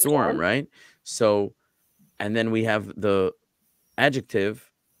the storm, right? So, and then we have the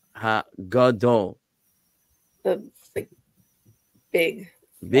adjective ha-gadol. The big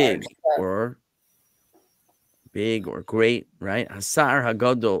or great, right? Hasar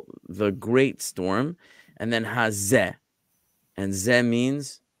hagadol, the great storm, and then hazeh, and zeh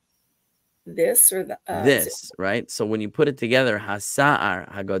means this or this, right? So when you put it together,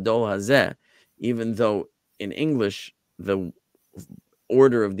 hasar hagadol hazeh, even though in English the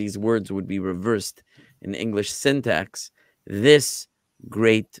order of these words would be reversed in English syntax, this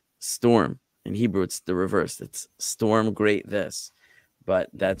great storm. In Hebrew, it's the reverse. It's storm great this. But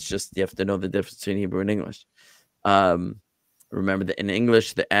that's just, you have to know the difference between Hebrew and English. Remember that in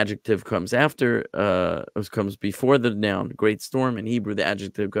English, the adjective comes after, comes before the noun, great storm. In Hebrew, the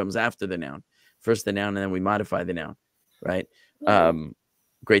adjective comes after the noun. First the noun, and then we modify the noun, right?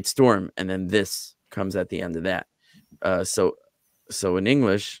 Great storm, and then this comes at the end of that. So in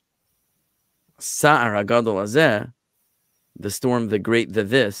English, Sa'ar hagadol hazeh, the storm, the great, the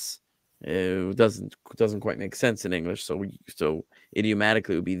this, It doesn't quite make sense in English. So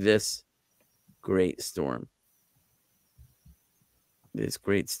idiomatically it would be this great storm. This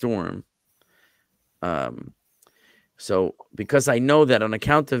great storm. So because I know that on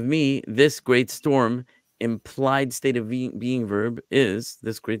account of me, this great storm, implied state of being verb is,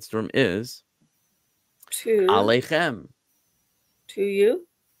 this great storm is To Aleichem. to you.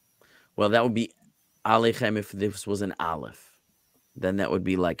 Well, that would be Aleichem if this was an Aleph. Then that would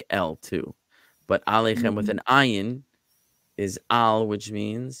be like L too. But Aleichem with an ayin is Al, which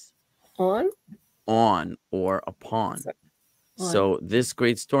means On. or upon. So- So this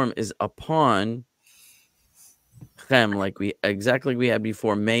great storm is upon Chem, like we had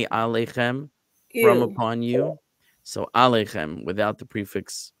before. May Aleichem, from You. upon you. So Aleichem without the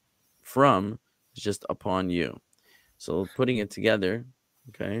prefix from is just upon you. So putting it together,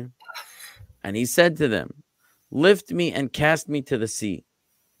 okay. And he said to them, lift me and cast me to the sea,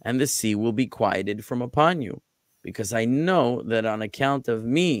 and the sea will be quieted from upon you, because I know that on account of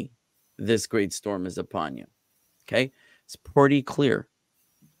me, this great storm is upon you. Okay. It's pretty clear.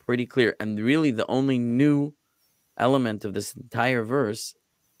 Pretty clear. And really the only new element of this entire verse,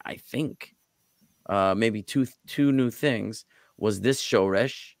 I think, maybe two new things, was this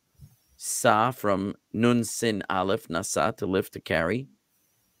shoresh, sa, from nun sin aleph, nasa, to lift, to carry.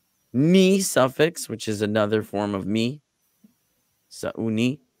 Ni suffix, which is another form of me,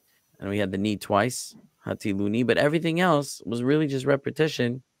 sa'uni, and we had the ni twice, hatiluni, but everything else was really just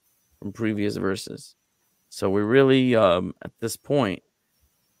repetition from previous verses. So we're really, at this point,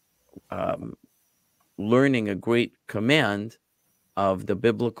 learning a great command of the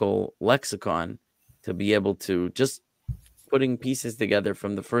biblical lexicon to be able to just putting pieces together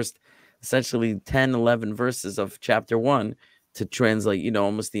from the first essentially 10, 11 verses of chapter 1 to translate,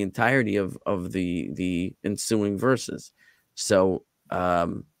 almost the entirety of the ensuing verses. So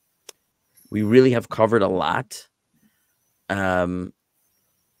we really have covered a lot. And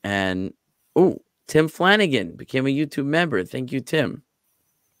Tim Flanagan became a YouTube member. Thank you, Tim.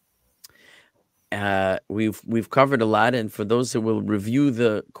 We've covered a lot, and for those who will review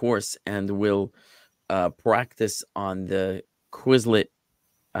the course and will practice on the Quizlet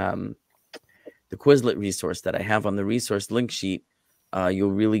resource that I have on the resource link sheet,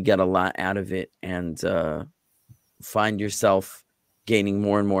 you'll really get a lot out of it and find yourself gaining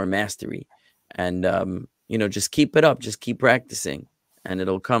more and more mastery. And just keep it up, just keep practicing, and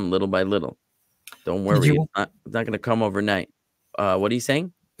it'll come little by little. Don't worry, it's not going to come overnight. What are you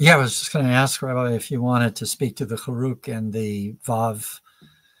saying? Yeah, I was just going to ask, Rabbi, if you wanted to speak to the Charuk and the Vav,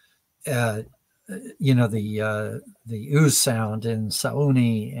 the oo sound in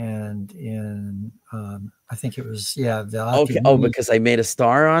Sauni and in, I think it was, the okay. Oh, because I made a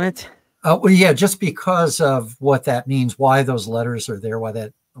star on it? Oh, well, yeah, just because of what that means, why those letters are there, why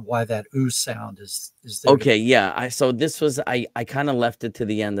that oo sound is there. Okay, yeah. So this was, I kind of left it to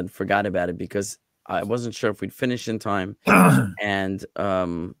the end and forgot about it because I wasn't sure if we'd finish in time. And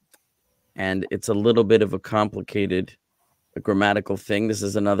it's a little bit of a complicated grammatical thing. This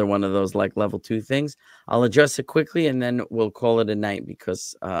is another one of those like level 2 things. I'll address it quickly and then we'll call it a night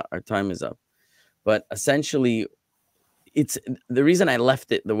because our time is up. But essentially, it's the reason I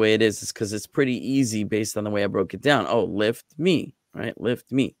left it the way it is because it's pretty easy based on the way I broke it down. Oh, lift me, right?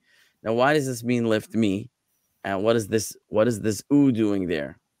 Lift me. Now, why does this mean lift me? And what is this oo doing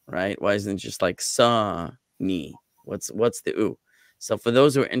there, right? Why isn't it just like sa ni? What's the oo? So for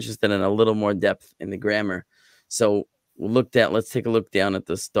those who are interested in a little more depth in the grammar, so let's take a look down at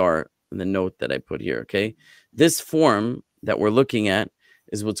the star in the note that I put here, okay? This form that we're looking at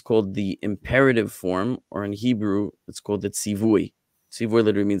is what's called the imperative form, or in Hebrew, it's called the tzivui. Tzivui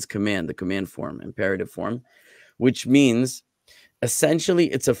literally means command, the command form, imperative form, which means essentially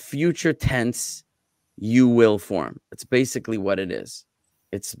it's a future tense you will form. It's basically what it is.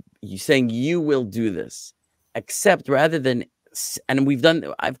 It's you saying you will do this, except rather than,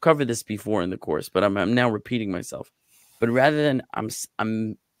 and I've covered this before in the course, but I'm now repeating myself. But rather than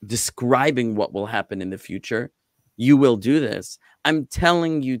I'm describing what will happen in the future, you will do this, I'm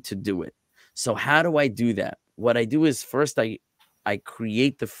telling you to do it. So how do I do that? What I do is first I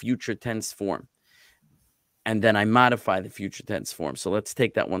create the future tense form, and then I modify the future tense form. So let's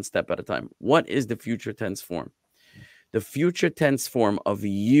take that one step at a time. What is the future tense form? The future tense form of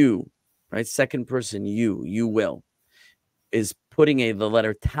you, right? Second person you will, is putting the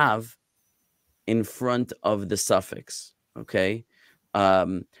letter tav in front of the suffix, okay?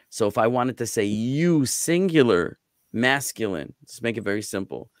 So if I wanted to say you singular masculine, let's make it very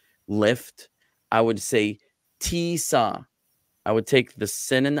simple, lift, I would say tisa. I would take the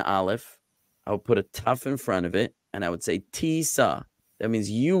sin and the aleph, I would put a taf in front of it, and I would say tisa. That means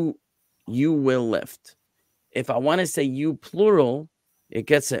you You will lift. If I want to say you plural, it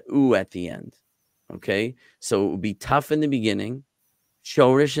gets an u at the end. Okay? So it would be tough in the beginning,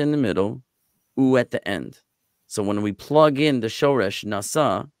 shoresh in the middle, u at the end. So when we plug in the shoresh,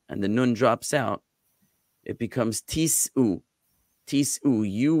 nasa, and the nun drops out, it becomes tis'u. Tis'u,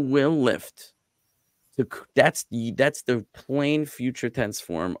 you will lift. That's the plain future tense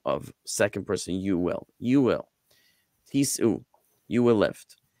form of second person you will. You will. Tis'u, you will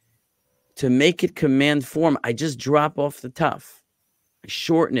lift. To make it command form, I just drop off the taf. I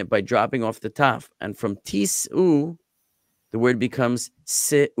shorten it by dropping off the taf. And from tis'u, the word becomes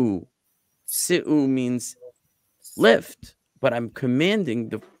se'u. Se'u means lift, but I'm commanding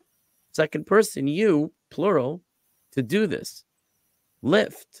the second person, you, plural, to do this.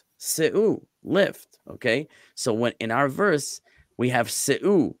 Lift, se'u, lift, okay? So when in our verse, we have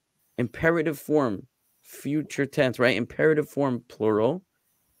se'u, imperative form, future tense, right? Imperative form, plural.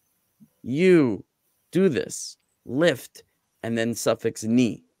 You, do this, lift, and then suffix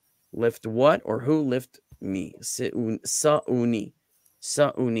ni. Lift what or who? Lift me. Sa'uni.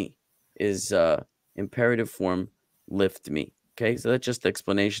 Sa'uni is imperative form, lift me. Okay, so that's just the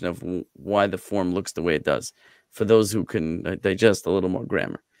explanation of why the form looks the way it does for those who can digest a little more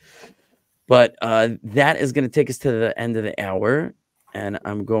grammar. But that is going to take us to the end of the hour, and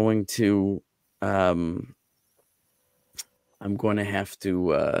I'm going to have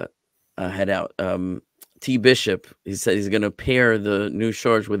to head out. T Bishop, he said he's going to pair the new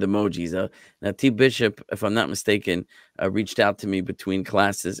shorts with emojis. Now T Bishop, if I'm not mistaken, reached out to me between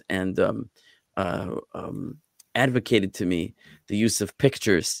classes and advocated to me the use of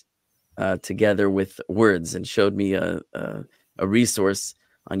pictures together with words, and showed me a resource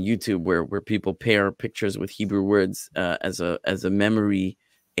on YouTube where people pair pictures with Hebrew words as a memory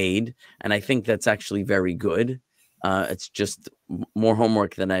aid, and I think that's actually very good. It's just more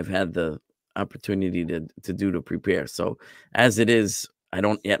homework than I've had the opportunity to do to prepare. So as it is, I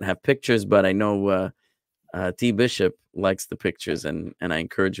don't yet have pictures, but I know T Bishop likes the pictures, and I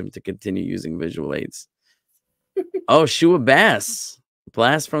encourage him to continue using visual aids. Oh, Shua Bass,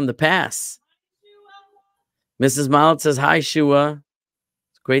 blast from the pass. Mrs. Mallet says, hi, Shua.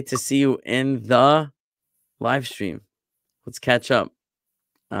 It's great to see you in the live stream. Let's catch up.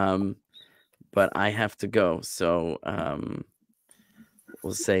 But I have to go. So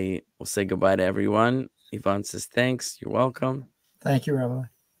we'll say goodbye to everyone. Yvonne says, thanks. You're welcome. Thank you, Rabbi.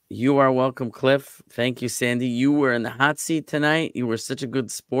 You are welcome, Cliff. Thank you, Sandy. You were in the hot seat tonight. You were such a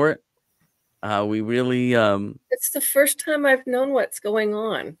good sport. We really it's the first time I've known what's going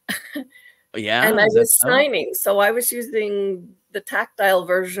on. Yeah. And I was signing, so I was using the tactile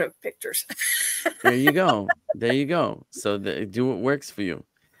version of pictures. There you go. There you go. So do what works for you.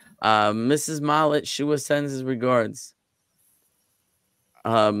 Mrs. Mallet, Shua sends his regards.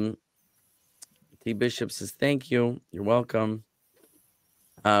 T Bishop says, thank you. You're welcome.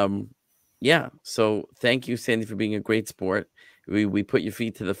 Yeah. So thank you, Sandy, for being a great sport. We put your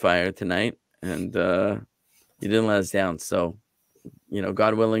feet to the fire tonight, and you didn't let us down. So,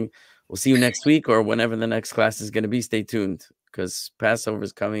 God willing, we'll see you next week or whenever the next class is going to be. Stay tuned, because Passover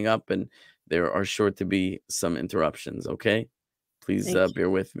is coming up and there are sure to be some interruptions. Okay. Please bear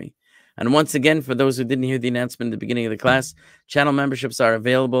with me. And once again, for those who didn't hear the announcement at the beginning of the class, channel memberships are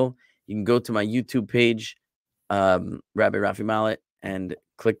available. You can go to my YouTube page, Rabbi Rafi Mallet, and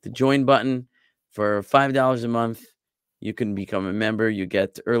click the join button. For $5 a month, you can become a member. You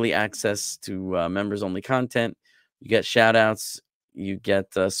get early access to members only content. You get shout outs. You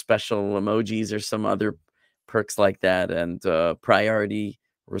get special emojis or some other perks like that, and priority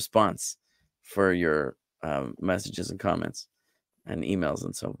response for your messages and comments and emails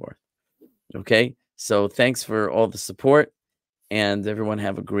and so forth. Okay, so thanks for all the support, and everyone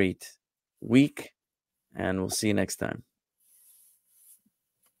have a great week, and we'll see you next time.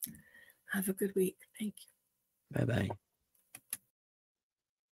 Have a good week. Thank you. Bye-bye.